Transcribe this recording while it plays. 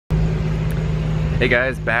Hey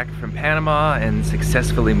guys, back from Panama and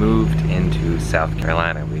successfully moved into South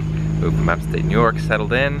Carolina. We moved from upstate New York,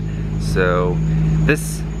 settled in. So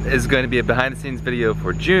this is going to be a behind the scenes video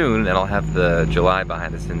for June, and I'll have the July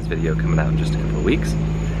behind the scenes video coming out in just a couple of weeks.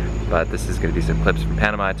 But this is going to be some clips from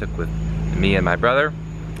Panama I took with me and my brother,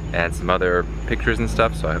 and some other pictures and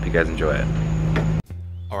stuff, so I hope you guys enjoy it.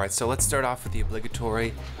 Alright, so let's start off with the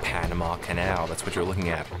obligatory Panama Canal. That's what you're looking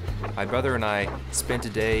at. My brother and I spent a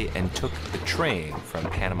day and took the train from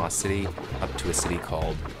Panama City up to a city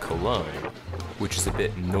called Colón, which is a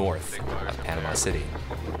bit north of Panama City.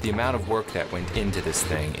 The amount of work that went into this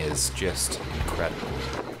thing is just incredible.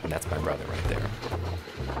 And that's my brother right there.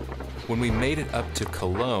 When we made it up to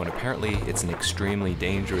Colón, apparently it's an extremely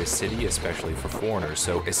dangerous city, especially for foreigners.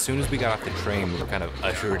 So as soon as we got off the train, we were kind of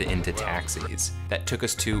ushered into taxis. That took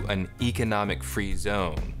us to an economic free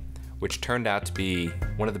zone, which turned out to be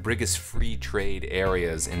one of the biggest free trade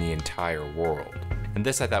areas in the entire world. And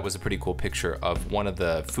this I thought was a pretty cool picture of one of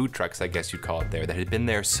the food trucks, I guess you'd call it there, that had been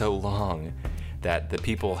there so long that the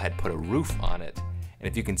people had put a roof on it. And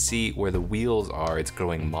if you can see where the wheels are, it's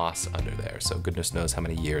growing moss under there. So goodness knows how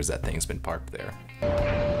many years that thing's been parked there.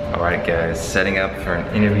 All right guys, setting up for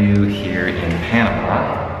an interview here in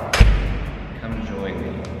Panama. Come join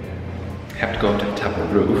me. I have to go up to the top of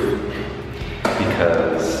the roof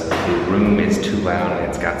because the room is too loud and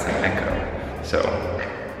it's got some echo. So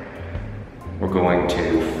we're going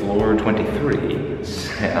to floor 23.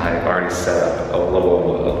 I've already set up a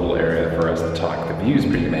little area for us to talk. The view's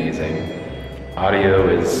pretty amazing. Audio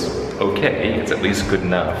is okay, it's at least good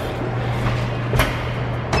enough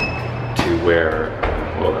to where,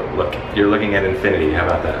 well look, you're looking at infinity, how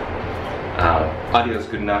about that? Audio is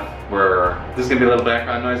good enough where there's gonna be a little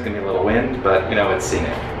background noise, gonna be a little wind, but you know, it's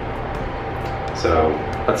scenic. So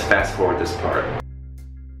let's fast forward this part.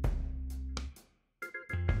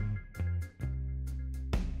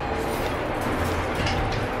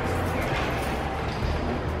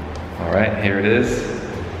 All right, here it is.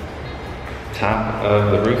 Top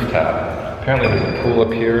of the rooftop. Apparently there's a pool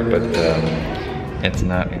up here, but it's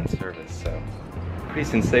not in service, so pretty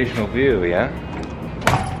sensational view, yeah?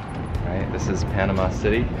 All right, this is Panama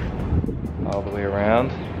City, all the way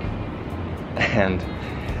around. And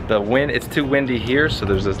the wind, it's too windy here, so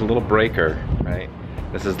there's this little breaker, right?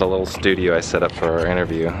 This is the little studio I set up for our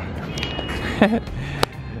interview.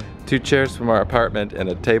 2 chairs from our apartment and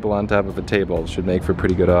a table on top of a table should make for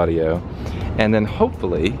pretty good audio. And then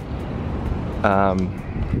hopefully,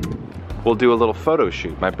 we'll do a little photo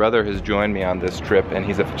shoot. My brother has joined me on this trip and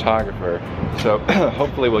he's a photographer. So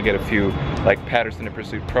hopefully we'll get a few like Patterson and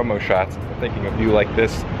Pursuit promo shots. I'm thinking of you like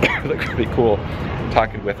this, look pretty cool,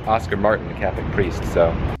 talking with Oscar Martin, the Catholic priest,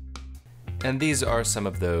 so. And these are some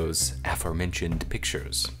of those aforementioned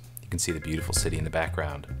pictures. You can see the beautiful city in the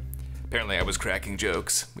background. Apparently I was cracking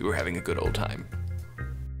jokes. We were having a good old time.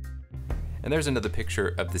 And there's another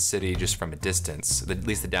picture of the city just from a distance, at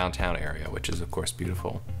least the downtown area, which is of course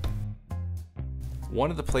beautiful. One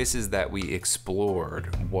of the places that we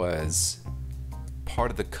explored was part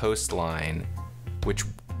of the coastline, which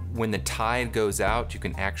when the tide goes out, you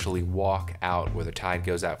can actually walk out where the tide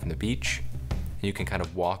goes out from the beach, and you can kind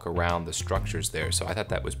of walk around the structures there, so I thought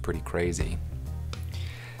that was pretty crazy.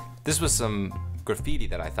 This was some graffiti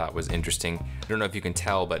that I thought was interesting. I don't know if you can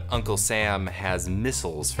tell, but Uncle Sam has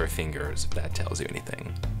missiles for fingers, if that tells you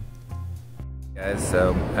anything. Guys,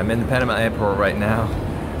 so I'm in the Panama airport right now.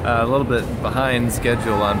 A little bit behind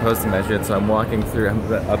schedule on posting my shit, so I'm walking through,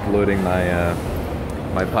 I'm uploading my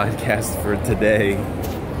my podcast for today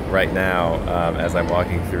right now as I'm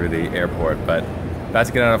walking through the airport. But about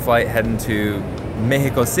to get on a flight heading to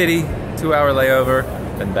Mexico City, 2-hour layover,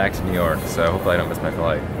 then back to New York, so hopefully I don't miss my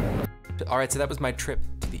flight. Alright, so that was my trip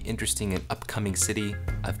to the interesting and upcoming city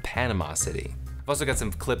of Panama City. I've also got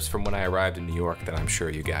some clips from when I arrived in New York that I'm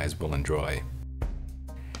sure you guys will enjoy.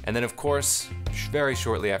 And then of course, very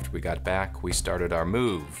shortly after we got back, we started our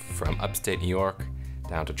move from upstate New York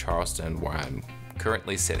down to Charleston, where I'm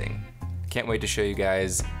currently sitting. Can't wait to show you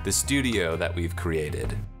guys the studio that we've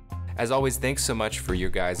created. As always, thanks so much for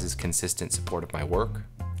your guys' consistent support of my work.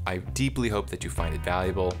 I deeply hope that you find it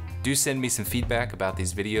valuable. Do send me some feedback about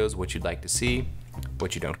these videos, what you'd like to see,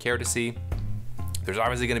 what you don't care to see. There's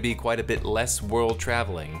obviously going to be quite a bit less world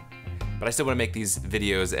traveling, but I still want to make these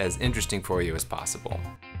videos as interesting for you as possible.